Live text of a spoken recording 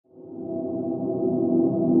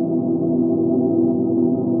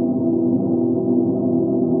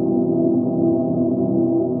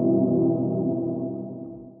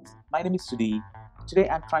my name is Sudhi. Today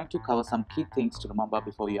I'm trying to cover some key things to remember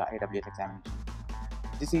before your AWS examination.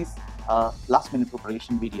 This is a last minute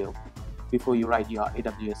preparation video before you write your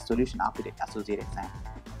AWS Solution Architect Associate exam.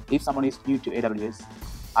 If someone is new to AWS,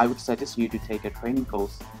 I would suggest you to take a training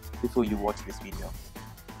course before you watch this video.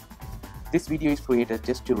 This video is created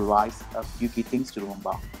just to revise a few key things to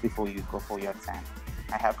remember before you go for your exam.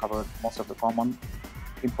 I have covered most of the common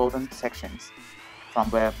important sections from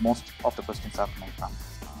where most of the questions are coming from.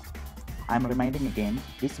 I'm reminding again,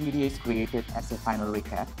 this video is created as a final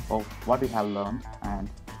recap of what we have learned, and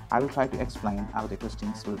I will try to explain how the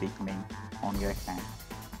questions will be coming on your exam.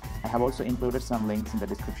 I have also included some links in the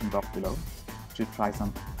description box below to try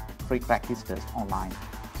some free practice test online.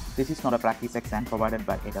 This is not a practice exam provided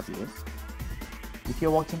by AWS. If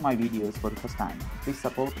you're watching my videos for the first time, please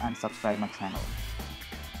support and subscribe my channel.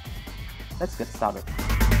 Let's get started.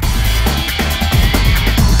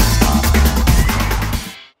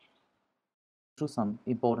 Through some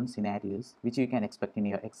important scenarios which you can expect in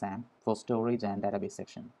your exam for storage and database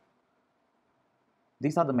section.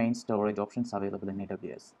 These are the main storage options available in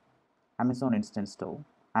AWS: Amazon Instant Store,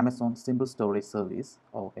 Amazon Simple Storage Service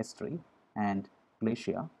or S3, and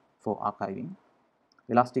Glacier for archiving,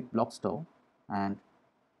 Elastic Block Store, and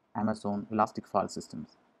Amazon Elastic File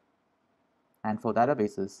Systems. And for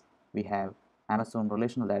databases, we have Amazon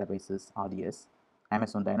Relational Databases RDS,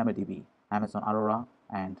 Amazon DynamoDB, Amazon Aurora,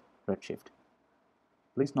 and Redshift.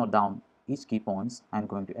 Please note down each key points I'm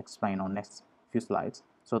going to explain on next few slides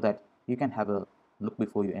so that you can have a look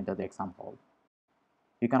before you enter the exam hall.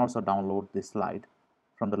 You can also download this slide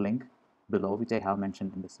from the link below, which I have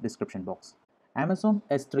mentioned in this description box. Amazon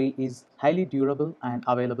S3 is highly durable and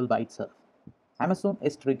available by itself. Amazon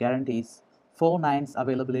S3 guarantees 4 nines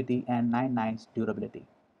availability and 9 nines durability.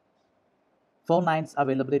 4 nines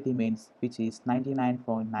availability means which is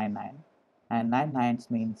 99.99, and 9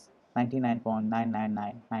 nines means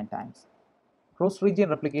 99.9999 times. Cross-region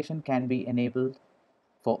replication can be enabled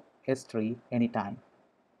for S3 anytime,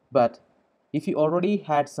 but if you already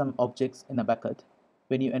had some objects in a bucket,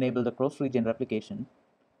 when you enable the cross-region replication,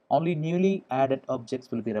 only newly added objects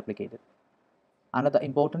will be replicated. Another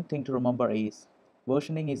important thing to remember is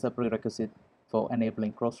versioning is a prerequisite for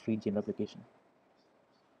enabling cross-region replication.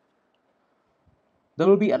 There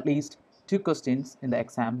will be at least 2 questions in the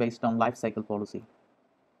exam based on lifecycle policy.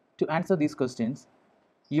 To answer these questions,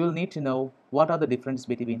 you will need to know what are the differences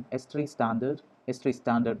between S3 Standard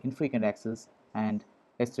Infrequent Access, and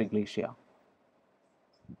S3 Glacier.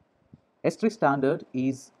 S3 Standard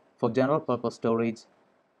is for general purpose storage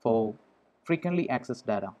for frequently accessed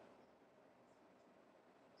data.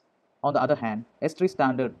 On the other hand, S3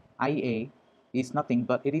 Standard IA is nothing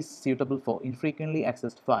but it is suitable for infrequently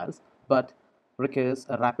accessed files but requires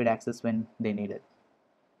a rapid access when they need it.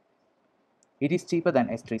 It is cheaper than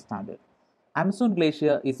S3 Standard. Amazon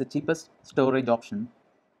Glacier is the cheapest storage option,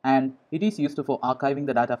 and it is used for archiving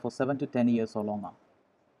the data for 7 to 10 years or longer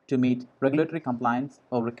to meet regulatory compliance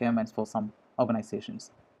or requirements for some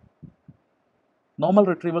organizations. Normal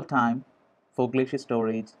retrieval time for Glacier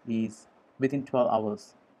storage is within 12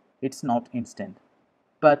 hours. It's not instant,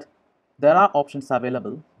 but there are options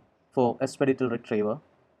available for expedited retrieval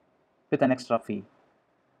with an extra fee,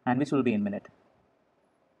 and which will be in a minute.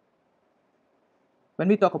 When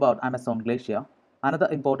we talk about Amazon Glacier, another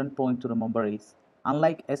important point to remember is,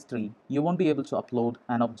 unlike S3, you won't be able to upload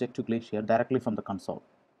an object to Glacier directly from the console,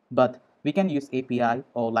 but we can use API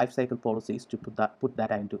or lifecycle policies to put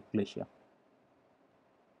data into Glacier.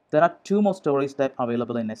 There are 2 more storage types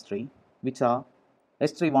available in S3, which are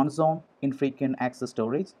S3 One Zone Infrequent Access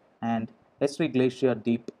Storage and S3 Glacier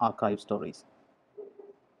Deep Archive Storage.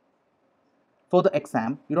 For the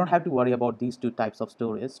exam, you don't have to worry about these 2 types of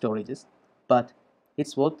storages, but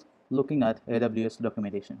it's worth looking at AWS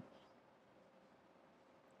documentation.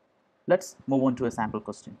 Let's move on to a sample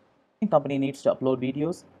question. A company needs to upload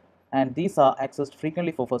videos, and these are accessed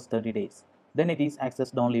frequently for first 30 days. Then it is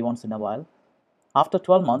accessed only once in a while. After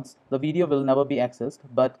 12 months, the video will never be accessed,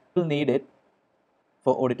 but will need it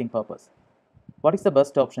for auditing purpose. What is the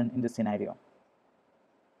best option in this scenario?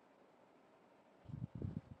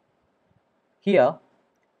 Here,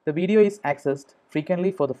 the video is accessed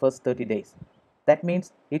frequently for the first 30 days. That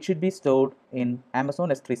means it should be stored in Amazon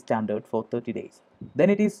S3 Standard for 30 days. Then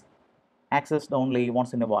it is accessed only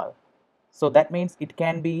once in a while. So that means it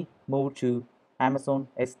can be moved to Amazon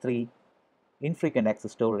S3 Infrequent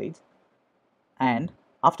Access Storage. And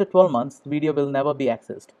after 12 months, the video will never be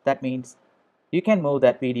accessed. That means you can move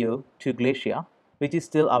that video to Glacier, which is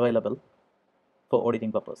still available for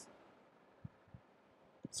auditing purpose.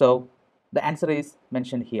 So the answer is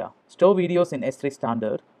mentioned here. Store videos in S3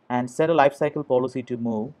 Standard and set a lifecycle policy to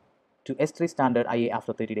move to S3 standard IA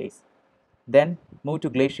after 30 days, then move to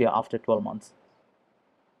Glacier after 12 months.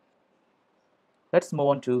 Let's move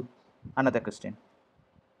on to another question.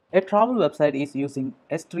 A travel website is using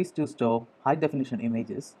S3s to store high-definition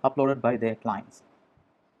images uploaded by their clients.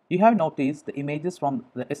 You have noticed the images from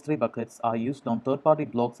the S3 buckets are used on third-party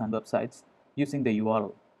blogs and websites using the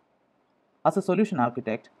URL. As a solution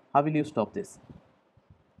architect, how will you stop this?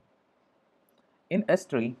 In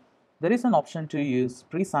S3, there is an option to use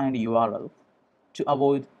pre-signed URL to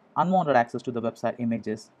avoid unwanted access to the website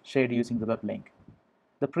images shared using the web link.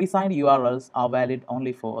 The pre-signed URLs are valid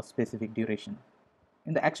only for a specific duration.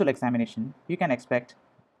 In the actual examination, you can expect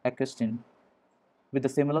a question with a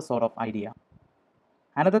similar sort of idea.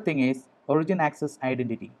 Another thing is Origin Access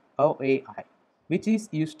Identity, OAI, which is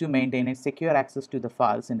used to maintain a secure access to the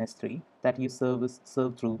files in S3 that your service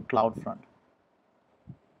serves through CloudFront.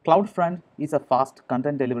 CloudFront is a fast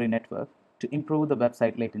content delivery network to improve the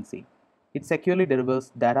website latency. It securely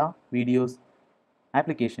delivers data, videos,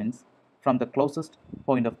 applications from the closest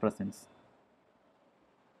point of presence.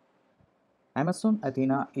 Amazon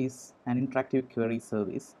Athena is an interactive query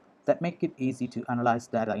service that makes it easy to analyze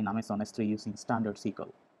data in Amazon S3 using standard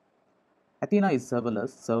SQL. Athena is serverless,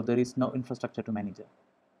 so there is no infrastructure to manage it.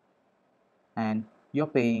 And you're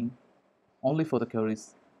paying only for the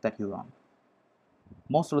queries that you run.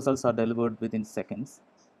 Most results are delivered within seconds.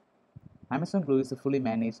 Amazon Glue is a fully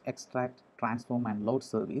managed extract, transform, and load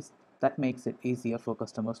service that makes it easier for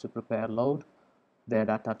customers to prepare load their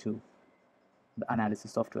data to the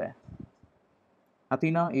analysis software.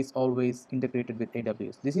 Athena is always integrated with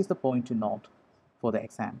AWS. This is the point to note for the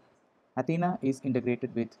exam. Athena is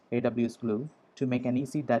integrated with AWS Glue to make an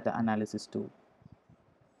easy data analysis tool.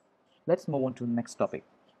 Let's move on to the next topic.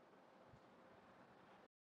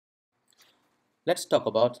 Let's talk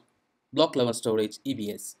about block level storage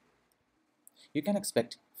EBS. You can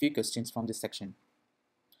expect few questions from this section.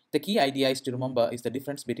 The key idea is to remember is the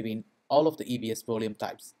difference between all of the EBS volume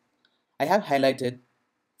types. I have highlighted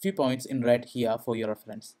few points in red here for your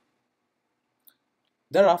reference.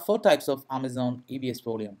 There are 4 types of Amazon EBS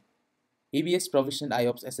volume: EBS provisioned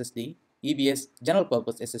IOPS SSD, EBS general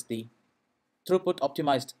purpose SSD, throughput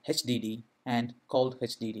optimized HDD, and cold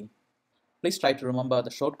HDD. Please try to remember the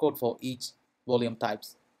shortcode for each volume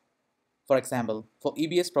types. For example, for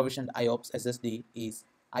EBS provisioned IOPS SSD is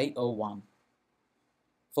IO1.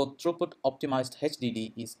 For throughput optimized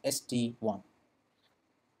HDD is ST1.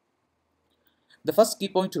 The first key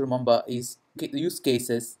point to remember is the use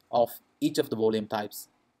cases of each of the volume types.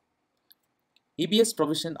 EBS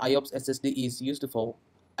provisioned IOPS SSD is used for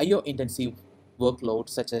IO-intensive workloads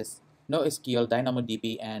such as NoSQL,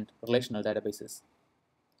 DynamoDB, and relational databases.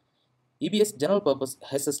 EBS general purpose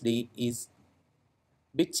SSD is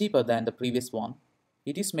a bit cheaper than the previous one.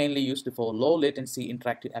 It is mainly used for low latency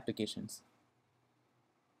interactive applications.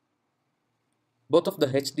 Both of the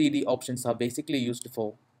HDD options are basically used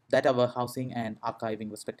for data warehousing and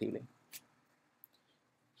archiving respectively.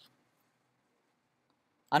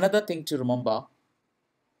 Another thing to remember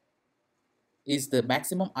is the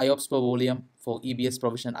maximum IOPS per volume for EBS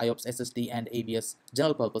provisioned IOPS SSD and ABS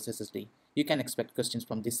general purpose SSD. You can expect questions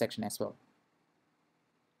from this section as well.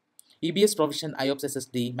 EBS provisioned IOPS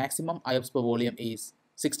SSD maximum IOPS per volume is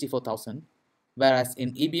 64,000, whereas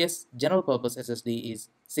in EBS general purpose SSD is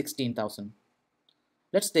 16,000.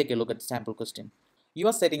 Let's take a look at the sample question. You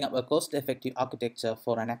are setting up a cost-effective architecture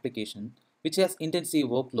for an application which has intensive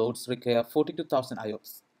workloads require 42,000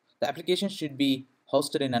 IOPS. The application should be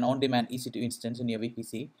hosted in an on-demand EC2 instance in your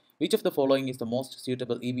VPC. Which of the following is the most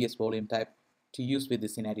suitable EBS volume type to use with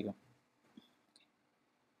this scenario?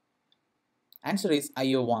 Answer is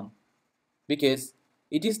IO1 because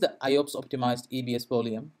it is the IOPS optimized EBS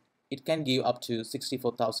volume. It can give up to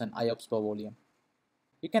 64,000 IOPS per volume.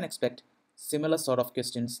 You can expect similar sort of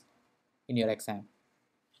questions in your exam.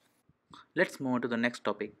 Let's move on to the next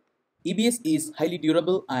topic. EBS is highly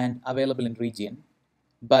durable and available in region,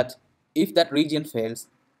 but if that region fails,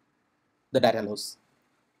 the data loss,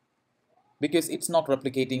 because it's not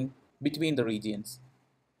replicating between the regions.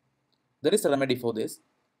 There is a remedy for this.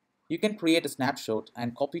 You can create a snapshot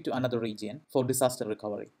and copy to another region for disaster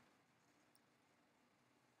recovery.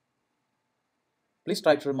 Please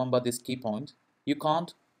try to remember this key point. You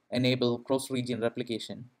can't enable cross-region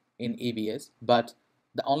replication in EBS, but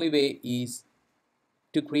the only way is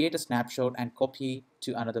to create a snapshot and copy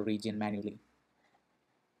to another region manually.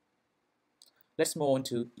 Let's move on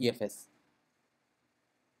to EFS.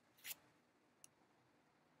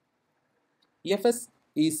 EFS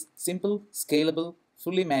is simple, scalable,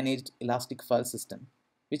 fully managed elastic file system,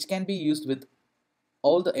 which can be used with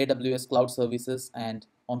all the AWS cloud services and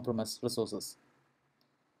on-premise resources.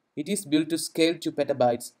 It is built to scale to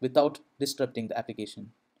petabytes without disrupting the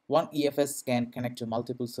application. One EFS can connect to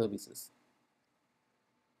multiple services.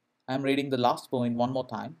 I'm reading the last point one more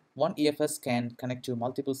time. One EFS can connect to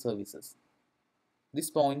multiple services. This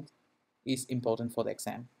point is important for the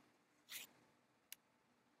exam.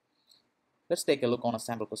 Let's take a look on a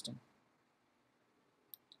sample question.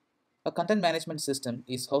 A content management system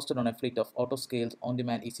is hosted on a fleet of auto-scaled,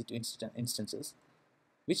 on-demand, easy-to-instance instances,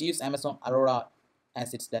 which use Amazon Aurora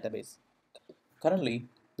as its database. Currently,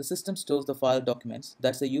 the system stores the file documents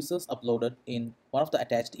that the users uploaded in one of the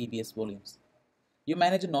attached EBS volumes. Your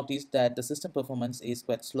manager noticed that the system performance is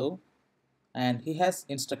quite slow, and he has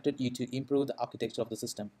instructed you to improve the architecture of the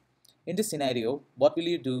system. In this scenario, what will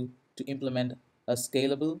you do to implement a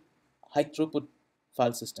scalable, high-throughput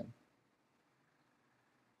file system?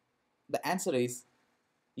 The answer is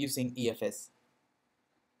using EFS.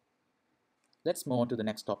 Let's move on to the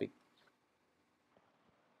next topic.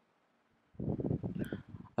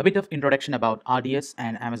 A bit of introduction about RDS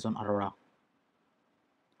and Amazon Aurora.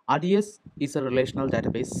 RDS is a relational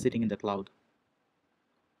database sitting in the cloud.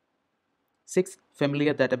 6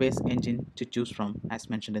 familiar database engine to choose from as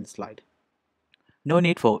mentioned in the slide. No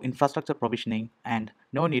need for infrastructure provisioning and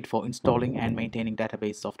no need for installing and maintaining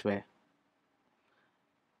database software.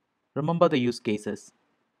 Remember the use cases.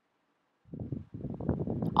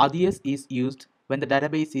 RDS is used when the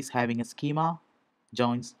database is having a schema,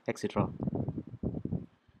 joins, etc.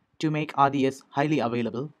 To make RDS highly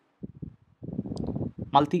available,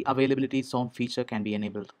 multi-availability zone feature can be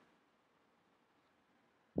enabled.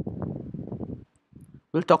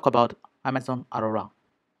 We'll talk about Amazon Aurora.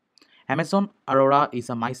 Amazon Aurora is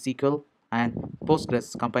a MySQL and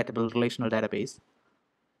Postgres compatible relational database.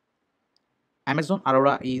 Amazon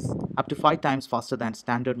Aurora is up to 5 times faster than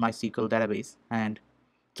standard MySQL database and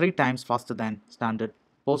 3 times faster than standard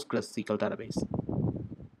PostgreSQL database.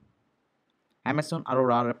 Amazon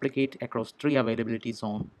Aurora replicate across 3 availability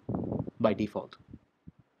zones by default.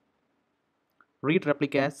 Read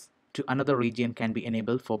replicas to another region can be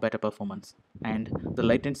enabled for better performance, and the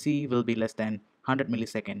latency will be less than 100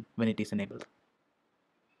 milliseconds when it is enabled.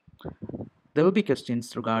 There will be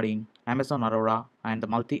questions regarding Amazon Aurora and the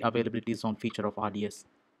multi-availability zone feature of RDS.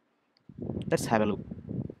 Let's have a look.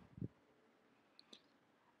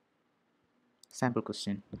 Sample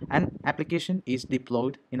question. An application is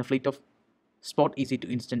deployed in a fleet of Spot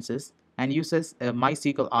EC2 instances and uses a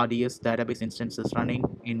MySQL RDS database instances running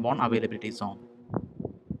in one availability zone.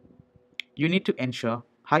 You need to ensure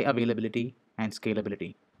high availability and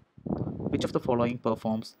scalability. Which of the following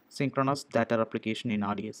performs synchronous data replication in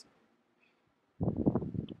RDS?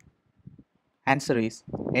 Answer is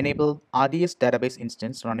enable RDS database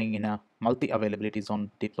instance running in a multi-availability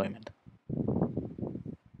zone deployment.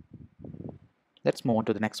 Let's move on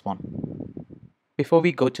to the next one. Before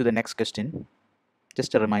we go to the next question,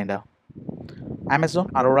 just a reminder.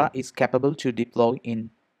 Amazon Aurora is capable to deploy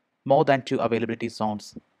in more than 2 availability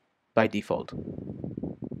zones by default.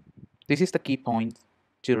 This is the key point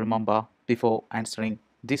to remember before answering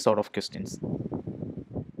this sort of questions.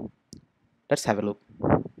 Let's have a look.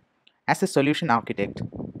 As a solution architect,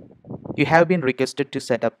 you have been requested to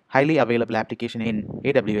set up highly available application in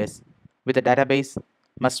AWS with a database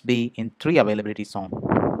must be in 3 availability zones.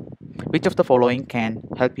 Which of the following can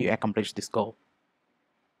help you accomplish this goal?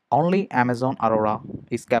 Only Amazon Aurora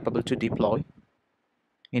is capable to deploy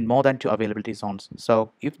in more than 2 availability zones.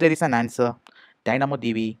 So if there is an answer,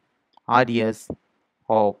 DynamoDB, RDS,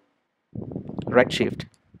 or Redshift,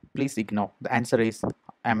 please ignore. The answer is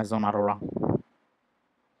Amazon Aurora.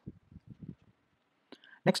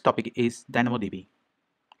 Next topic is DynamoDB.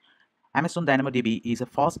 Amazon DynamoDB is a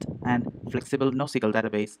fast and flexible NoSQL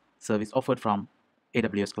database service offered from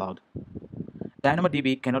AWS Cloud.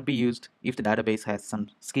 DynamoDB cannot be used if the database has some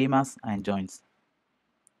schemas and joins.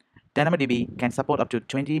 DynamoDB can support up to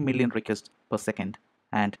 20 million requests per second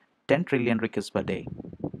and 10 trillion requests per day.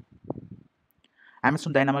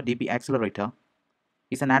 Amazon DynamoDB Accelerator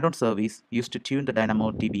is an add-on service used to tune the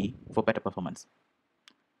DynamoDB for better performance.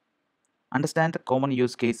 Understand the common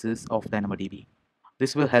use cases of DynamoDB.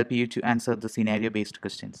 This will help you to answer the scenario-based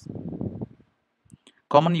questions.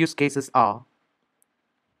 Common use cases are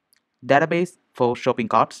database for shopping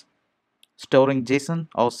carts, storing JSON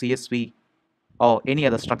or CSV or any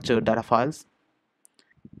other structured data files,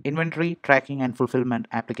 inventory tracking and fulfillment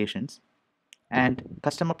applications, and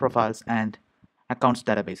customer profiles and accounts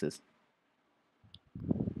databases.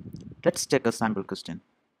 Let's check a sample question.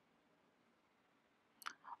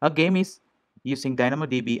 A game is using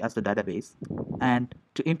DynamoDB as the database, and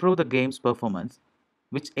to improve the game's performance,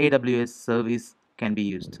 which AWS service can be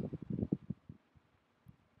used?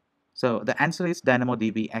 So the answer is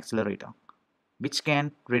DynamoDB Accelerator, which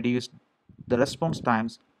can reduce the response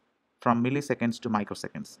times from milliseconds to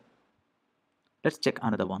microseconds. Let's check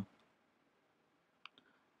another one.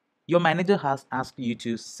 Your manager has asked you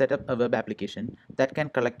to set up a web application that can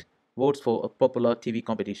collect votes for a popular TV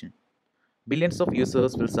competition. Billions of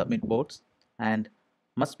users will submit votes and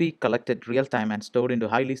must be collected real time and stored into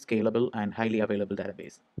highly scalable and highly available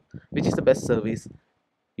database. Which is the best service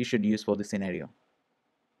you should use for this scenario?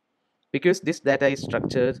 Because this data is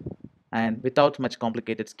structured and without much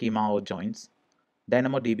complicated schema or joins,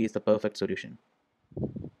 DynamoDB is the perfect solution.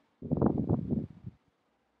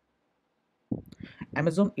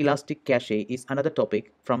 Amazon Elastic Cache is another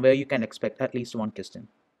topic from where you can expect at least one question.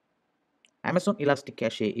 Amazon Elastic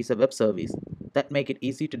Cache is a web service that make it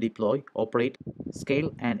easy to deploy, operate,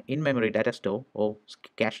 scale an in-memory data store or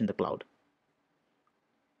cache in the cloud.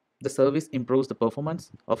 The service improves the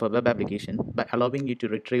performance of a web application by allowing you to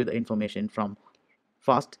retrieve the information from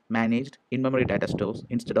fast managed in-memory data stores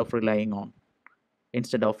instead of relying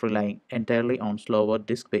entirely on slower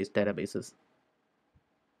disk-based databases.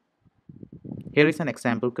 Here is an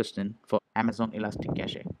example question for Amazon Elastic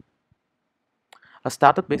Cache. A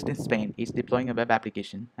startup based in Spain is deploying a web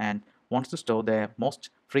application and wants to store their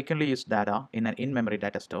most frequently used data in an in-memory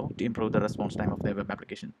data store to improve the response time of their web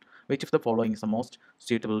application. Which of the following is the most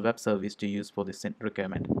suitable web service to use for this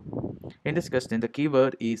requirement? In this question, the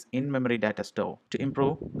keyword is in-memory data store to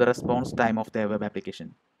improve the response time of their web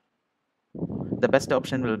application. The best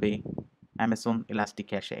option will be Amazon Elastic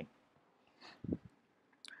Cache.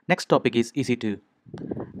 Next topic is EC2.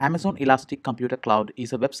 Amazon Elastic Computer Cloud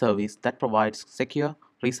is a web service that provides secure,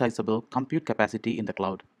 resizable compute capacity in the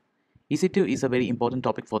cloud. EC2 is a very important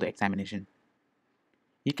topic for the examination.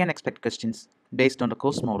 You can expect questions based on the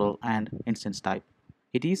course model and instance type.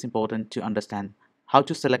 It is important to understand how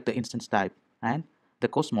to select the instance type and the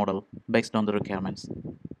course model based on the requirements.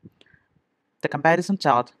 The comparison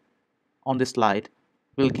chart on this slide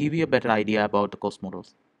will give you a better idea about the course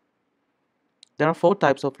models. There are 4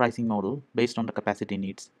 types of pricing model based on the capacity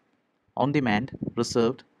needs: on-demand,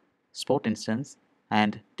 reserved, spot instance,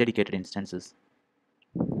 and dedicated instances.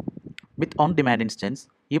 With on-demand instance,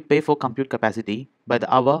 you pay for compute capacity by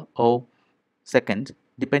the hour or second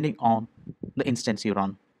depending on the instance you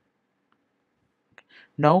run.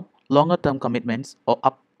 No longer-term commitments or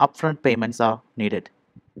upfront payments are needed.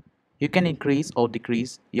 You can increase or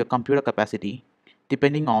decrease your computer capacity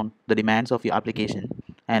depending on the demands of your application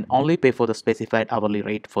and only pay for the specified hourly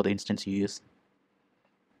rate for the instance you use.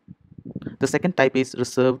 The second type is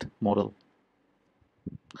reserved model.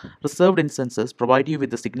 Reserved instances provide you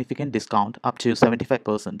with a significant discount up to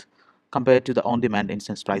 75% compared to the on-demand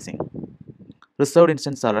instance pricing. Reserved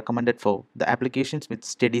instances are recommended for the applications with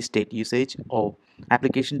steady state usage or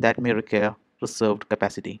applications that may require reserved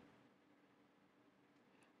capacity.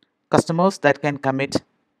 Customers that can commit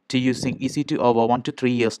to using EC2 over 1 to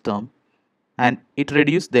 3 years term and it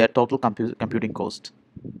reduces their total computing cost.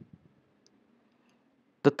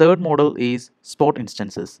 The third model is spot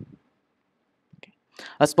instances.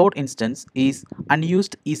 A spot instance is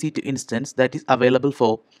unused EC2 instance that is available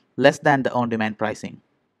for less than the on-demand pricing.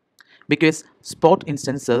 Because spot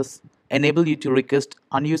instances enable you to request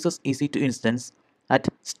unused EC2 instance at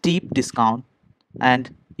steep discount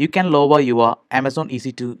and you can lower your Amazon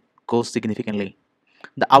EC2 cost significantly.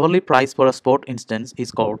 The hourly price for a spot instance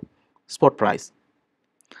is called spot price.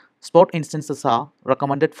 Spot instances are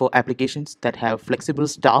recommended for applications that have flexible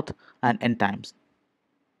start and end times.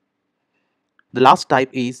 The last type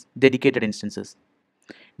is dedicated instances.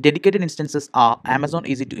 Dedicated instances are Amazon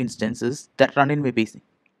EC2 instances that run in VPC.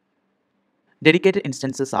 Dedicated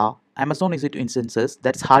instances are Amazon EC2 instances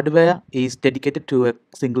that's hardware is dedicated to a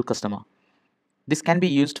single customer. This can be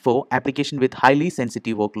used for application with highly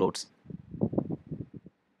sensitive workloads.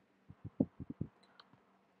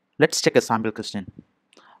 Let's check a sample question.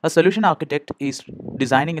 A solution architect is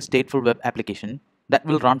designing a stateful web application that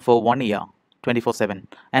will run for 1 year, 24/7,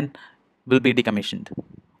 and will be decommissioned.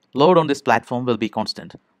 Load on this platform will be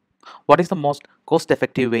constant. What is the most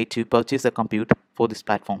cost-effective way to purchase a compute for this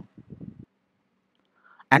platform?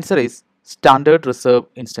 Answer is standard reserve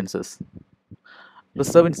instances.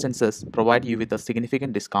 Reserve instances provide you with a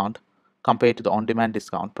significant discount compared to the on-demand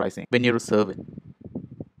discount pricing when you reserve it.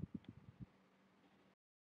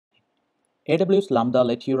 AWS Lambda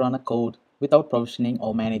lets you run a code without provisioning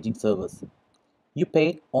or managing servers. You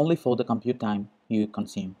pay only for the compute time you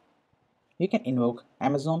consume. You can invoke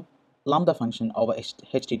Amazon Lambda function over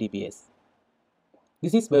HTTPS.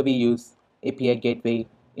 This is where we use API gateway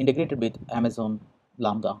integrated with Amazon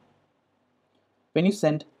Lambda. When you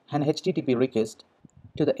send an HTTP request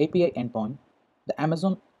to the API endpoint, the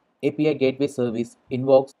Amazon API gateway service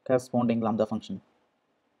invokes corresponding Lambda function.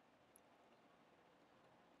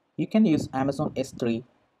 You can use Amazon S3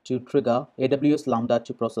 to trigger AWS Lambda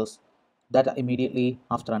to process data immediately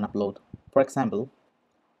after an upload. For example,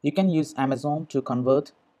 you can use Amazon to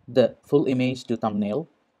convert the full image to thumbnail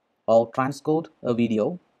or transcode a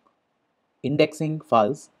video, indexing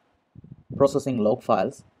files, processing log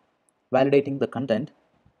files, validating the content,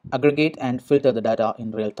 aggregate and filter the data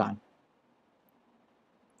in real time.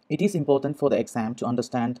 It is important for the exam to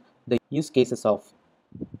understand the use cases of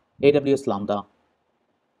AWS Lambda,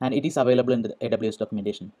 and it is available in the AWS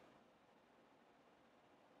documentation.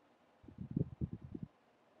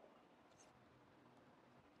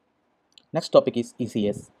 Next topic is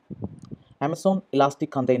ECS. Amazon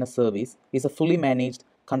Elastic Container Service is a fully managed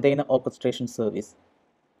container orchestration service.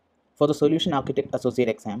 For the Solution Architect Associate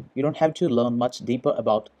exam, you don't have to learn much deeper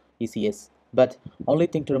about ECS, but only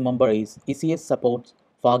thing to remember is ECS supports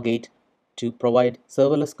Fargate to provide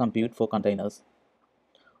serverless compute for containers.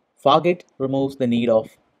 Fargate removes the need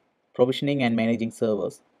of provisioning and managing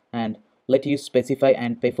servers and let you specify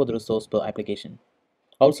and pay for the resource per application.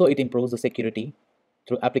 Also, it improves the security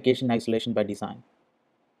through application isolation by design.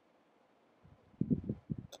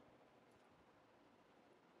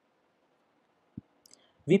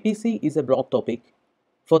 VPC is a broad topic.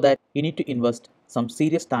 For that, you need to invest some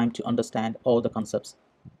serious time to understand all the concepts.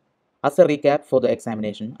 As a recap for the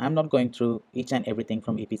examination, I'm not going through each and everything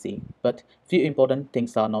from VPC, but few important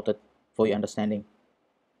things are noted for your understanding.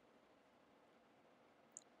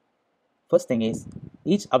 First thing is,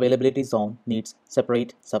 each availability zone needs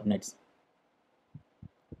separate subnets.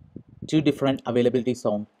 Two different availability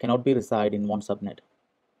zones cannot be reside in one subnet.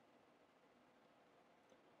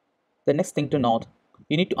 The next thing to note,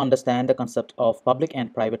 you need to understand the concept of public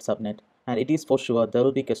and private subnet, and it is for sure there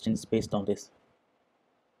will be questions based on this.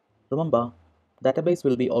 Remember, database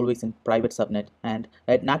will be always in private subnet, and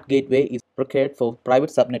a NAT gateway is procured for private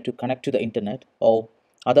subnet to connect to the internet or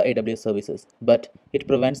other AWS services, but it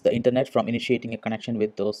prevents the internet from initiating a connection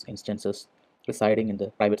with those instances residing in the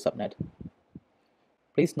private subnet.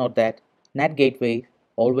 Please note that NAT gateway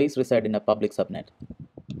always reside in a public subnet.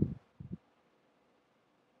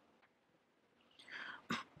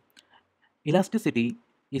 Elasticity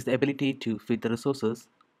is the ability to fit the resources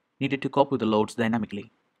needed to cope with the loads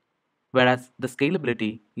dynamically, whereas the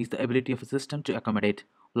scalability is the ability of a system to accommodate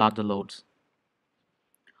larger loads.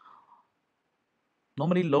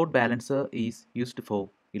 Normally, load balancer is used for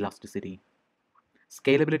elasticity.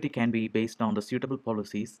 Scalability can be based on the suitable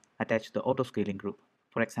policies attached to the auto-scaling group,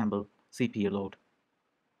 for example, CPU load.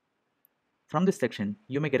 From this section,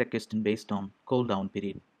 you may get a question based on cooldown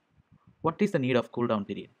period. What is the need of cooldown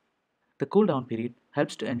period? The cooldown period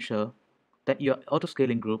helps to ensure that your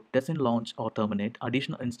auto-scaling group doesn't launch or terminate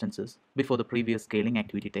additional instances before the previous scaling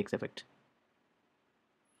activity takes effect.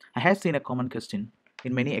 I have seen a common question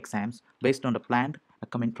in many exams based on the planned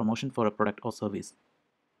upcoming promotion for a product or service.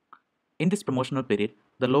 In this promotional period,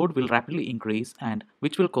 the load will rapidly increase and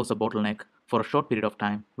which will cause a bottleneck for a short period of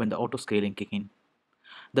time when the auto-scaling kick in.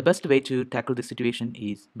 The best way to tackle this situation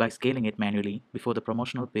is by scaling it manually before the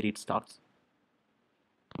promotional period starts.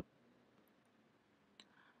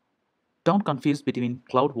 Don't confuse between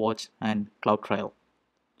CloudWatch and CloudTrail.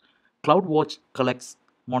 CloudWatch collects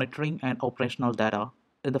monitoring and operational data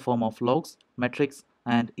in the form of logs, metrics,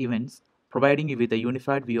 and events, providing you with a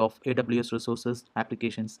unified view of AWS resources,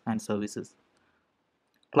 applications, and services.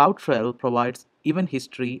 CloudTrail provides event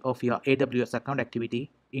history of your AWS account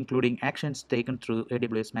activity, including actions taken through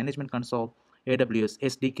AWS Management Console, AWS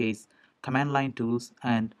SDKs, command line tools,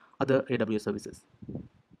 and other AWS services.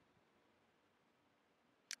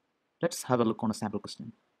 Let's have a look on a sample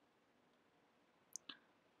question.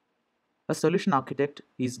 A solution architect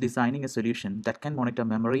is designing a solution that can monitor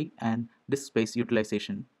memory and disk space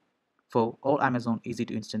utilization for all Amazon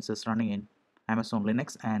EC2 instances running in Amazon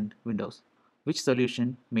Linux and Windows. Which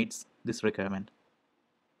solution meets this requirement?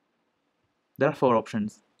 There are four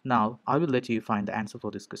options. Now, I will let you find the answer for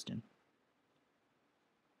this question.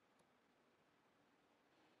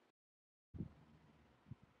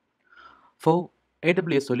 For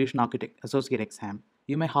AWS Solution Architect Associate exam,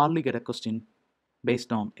 you may hardly get a question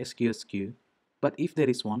based on SQS but if there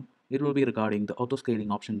is one, it will be regarding the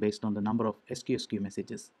auto-scaling option based on the number of SQS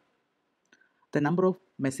messages. The number of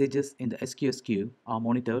messages in the SQS are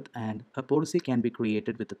monitored and a policy can be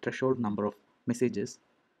created with a threshold number of messages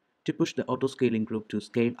to push the auto-scaling group to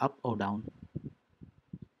scale up or down.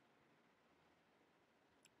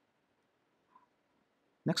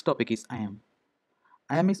 Next topic is IAM.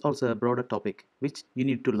 IAM is also a broader topic which you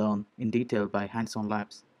need to learn in detail by hands-on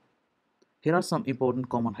labs. Here are some important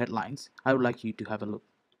common headlines I would like you to have a look.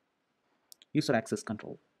 User access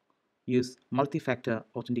control. Use multi-factor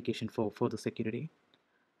authentication for further security.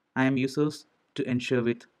 IAM users to ensure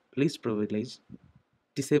with least privilege.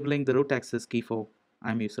 Disabling the root access key for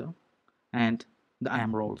IAM user. And the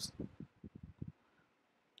IAM roles.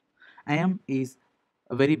 IAM is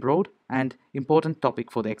a very broad and important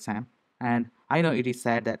topic for the exam, and I know it is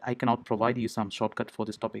sad that I cannot provide you some shortcut for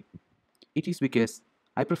this topic. It is because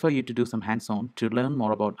I prefer you to do some hands-on to learn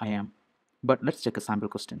more about IAM. But let's check a sample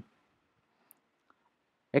question.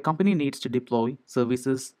 A company needs to deploy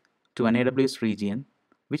services to an AWS region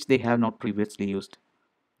which they have not previously used.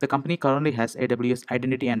 The company currently has AWS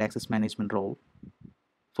Identity and Access Management role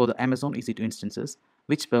for the Amazon EC2 instances,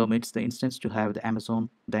 which permits the instance to have the Amazon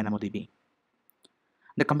DynamoDB.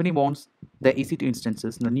 The company wants the EC2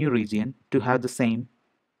 instances in the new region to have the same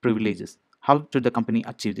privileges. How should the company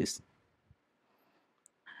achieve this?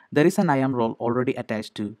 There is an IAM role already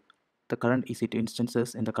attached to the current EC2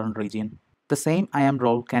 instances in the current region. The same IAM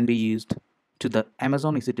role can be used to the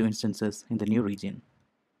Amazon EC2 instances in the new region.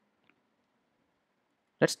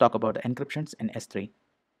 Let's talk about the encryptions in S3.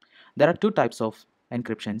 There are two types of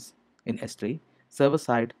encryptions in S3,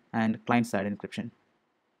 server-side and client-side encryption.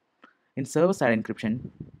 In server-side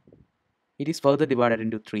encryption, it is further divided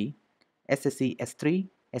into three: SSE S3,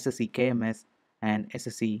 SSE KMS, and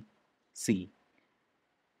SSE C.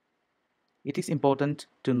 It is important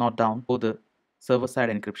to note down for the server-side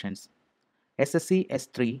encryptions. SSE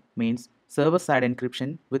S3 means server-side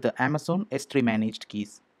encryption with the Amazon S3 managed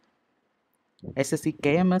keys. SSE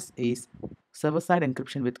KMS is server-side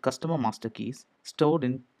encryption with customer master keys stored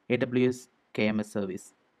in AWS KMS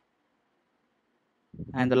service.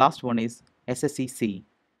 And the last one is SSE C,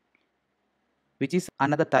 which is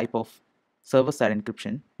another type of server-side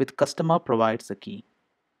encryption with customer provides a key.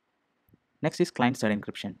 Next is client-side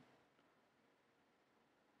encryption.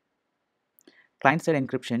 Client-side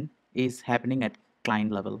encryption is happening at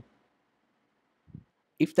client level.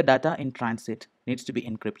 If the data in transit needs to be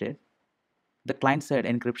encrypted, the client-side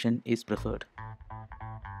encryption is preferred.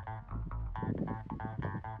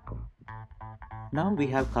 Now we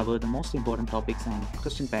have covered the most important topics and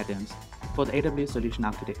question patterns for the AWS Solution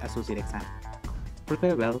Architect Associate exam.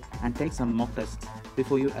 Prepare well and take some mock tests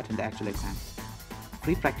before you attend the actual exam.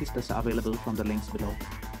 Free practice tests are available from the links below.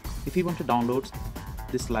 If you want to download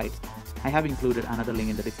this slide, I have included another link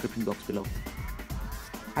in the description box below.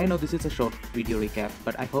 I know this is a short video recap,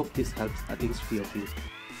 but I hope this helps at least few of you.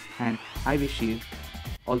 And I wish you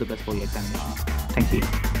all the best for your examinations. Thank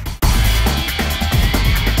you.